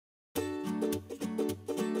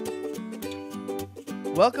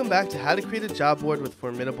Welcome back to How to Create a Job Board with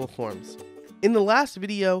Formidable Forms. In the last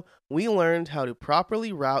video, we learned how to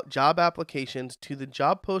properly route job applications to the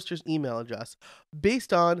job poster's email address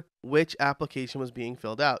based on which application was being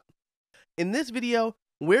filled out. In this video,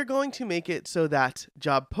 we're going to make it so that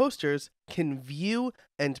job posters can view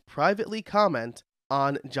and privately comment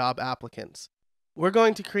on job applicants. We're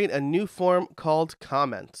going to create a new form called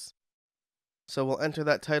Comments. So we'll enter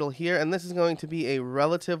that title here, and this is going to be a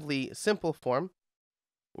relatively simple form.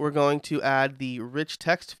 We're going to add the rich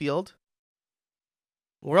text field.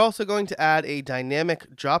 We're also going to add a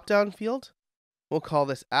dynamic drop-down field. We'll call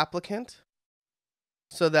this applicant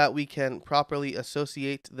so that we can properly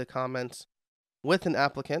associate the comments with an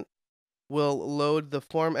applicant. We'll load the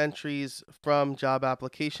form entries from job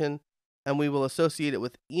application, and we will associate it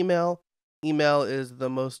with email. Email is the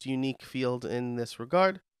most unique field in this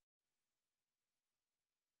regard.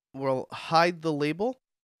 We'll hide the label,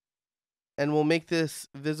 and we'll make this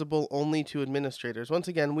visible only to administrators. Once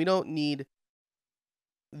again, we don't need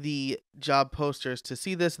the job posters to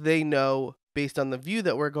see this. They know, based on the view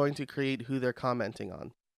that we're going to create, who they're commenting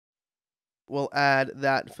on. We'll add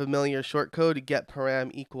that familiar shortcode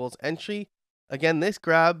getParam equals entry. Again, this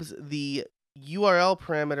grabs the URL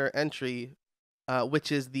parameter entry,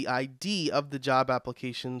 which is the ID of the job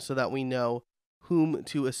application, so that we know whom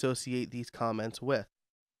to associate these comments with.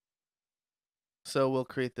 So we'll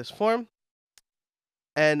create this form.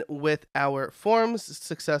 And with our forms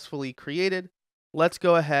successfully created, let's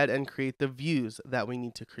go ahead and create the views that we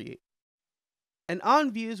need to create. And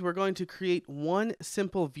on views, we're going to create one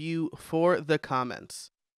simple view for the comments.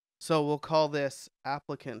 So we'll call this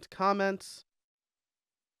applicant comments.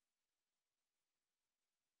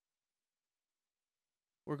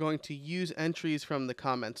 We're going to use entries from the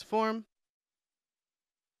comments form.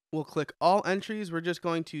 We'll click all entries. We're just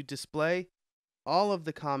going to display all of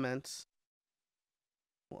the comments.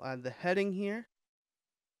 We'll add the heading here.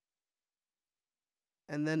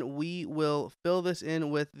 And then we will fill this in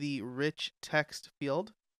with the rich text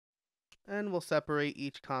field. And we'll separate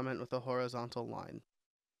each comment with a horizontal line.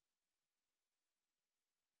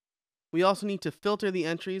 We also need to filter the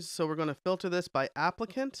entries. So we're going to filter this by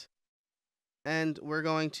applicant. And we're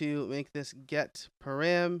going to make this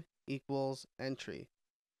getParam equals entry.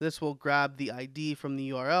 This will grab the ID from the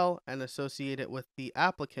URL and associate it with the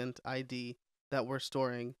applicant ID that we're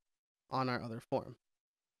storing on our other form.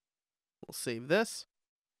 We'll save this,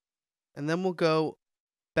 and then we'll go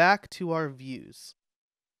back to our views.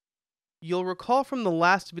 You'll recall from the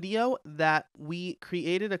last video that we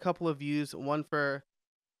created a couple of views, one for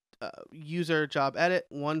user job edit,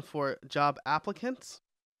 one for job applicants.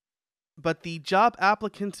 But the job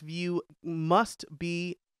applicants view must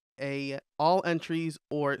be a all entries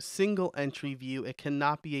or single entry view. It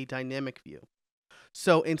cannot be a dynamic view.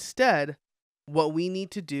 So instead, what we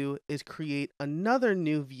need to do is create another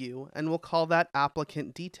new view, and we'll call that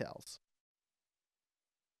applicant details.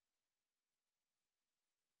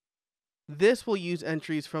 This will use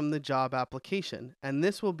entries from the job application, and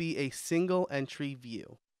this will be a single entry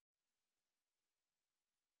view.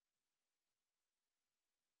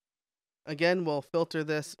 Again, we'll filter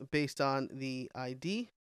this based on the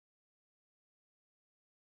ID.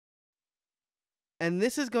 And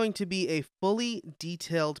this is going to be a fully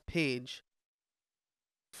detailed page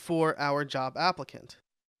for our job applicant.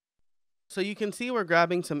 So you can see we're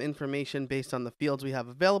grabbing some information based on the fields we have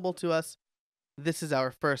available to us. This is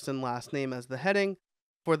our first and last name as the heading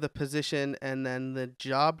for the position, and then the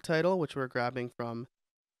job title, which we're grabbing from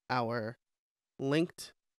our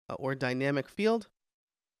linked or dynamic field.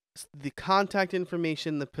 The contact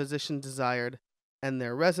information, the position desired, and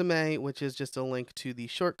their resume, which is just a link to the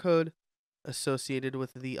shortcode associated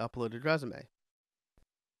with the uploaded resume.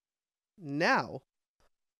 Now,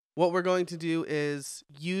 what we're going to do is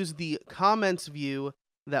use the comments view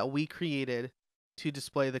that we created to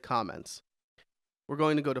display the comments. We're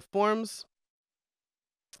going to go to Forms,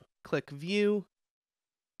 click View,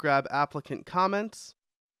 grab Applicant Comments.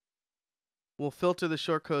 We'll filter the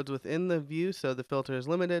shortcodes within the view, so the filter is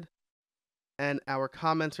limited, and our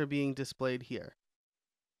comments are being displayed here.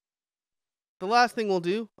 The last thing we'll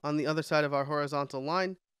do on the other side of our horizontal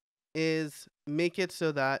line is make it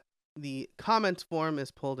so that the comments form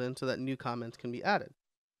is pulled in so that new comments can be added.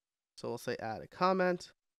 So we'll say add a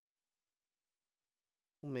comment.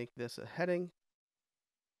 We'll make this a heading.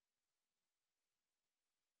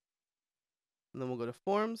 And then we'll go to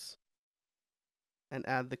Forms and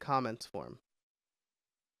add the comments form.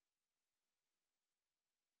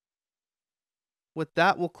 With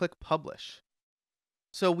that, we'll click Publish.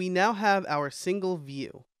 So we now have our single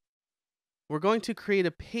view. We're going to create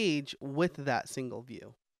a page with that single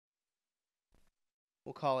view.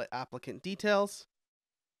 We'll call it applicant details.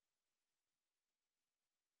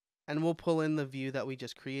 And we'll pull in the view that we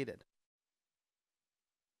just created.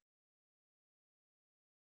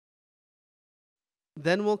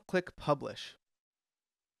 Then we'll click publish.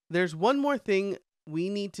 There's one more thing we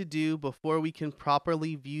need to do before we can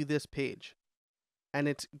properly view this page. And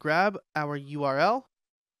it's grab our URL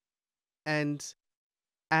and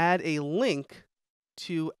add a link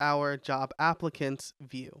to our job applicants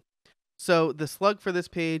view. So the slug for this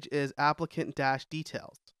page is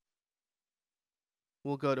applicant-details.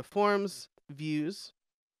 We'll go to Forms, Views,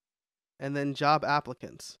 and then Job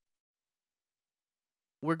Applicants.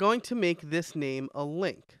 We're going to make this name a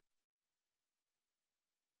link.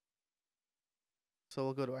 So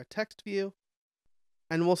we'll go to our text view,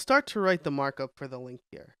 and we'll start to write the markup for the link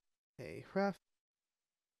here. Href.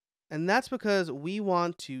 And that's because we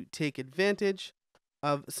want to take advantage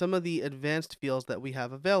of some of the advanced fields that we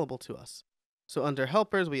have available to us. So under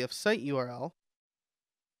helpers, we have site URL,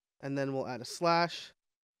 and then we'll add a slash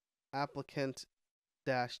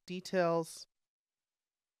applicant-details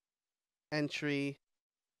entry,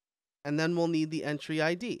 and then we'll need the entry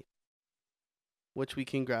ID, which we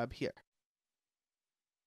can grab here.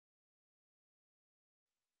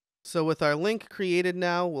 So with our link created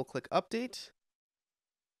now, we'll click update,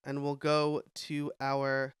 and we'll go to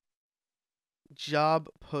our job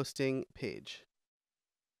posting page.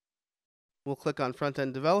 We'll click on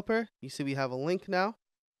front-end developer. You see we have a link now.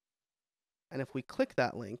 And if we click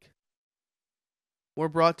that link, we're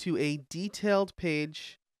brought to a detailed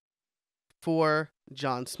page for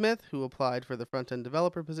John Smith, who applied for the front-end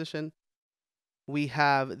developer position. We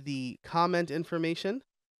have the comment information,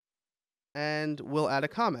 and we'll add a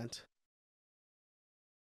comment.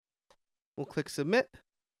 We'll click submit,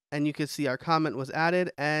 and you can see our comment was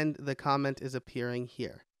added, and the comment is appearing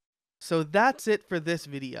here. So that's it for this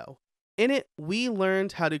video. In it, we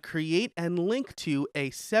learned how to create and link to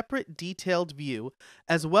a separate detailed view,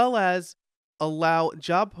 as well as allow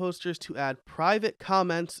job posters to add private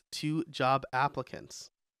comments to job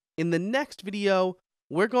applicants. In the next video,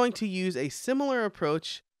 we're going to use a similar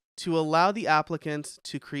approach to allow the applicants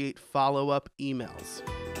to create follow-up emails.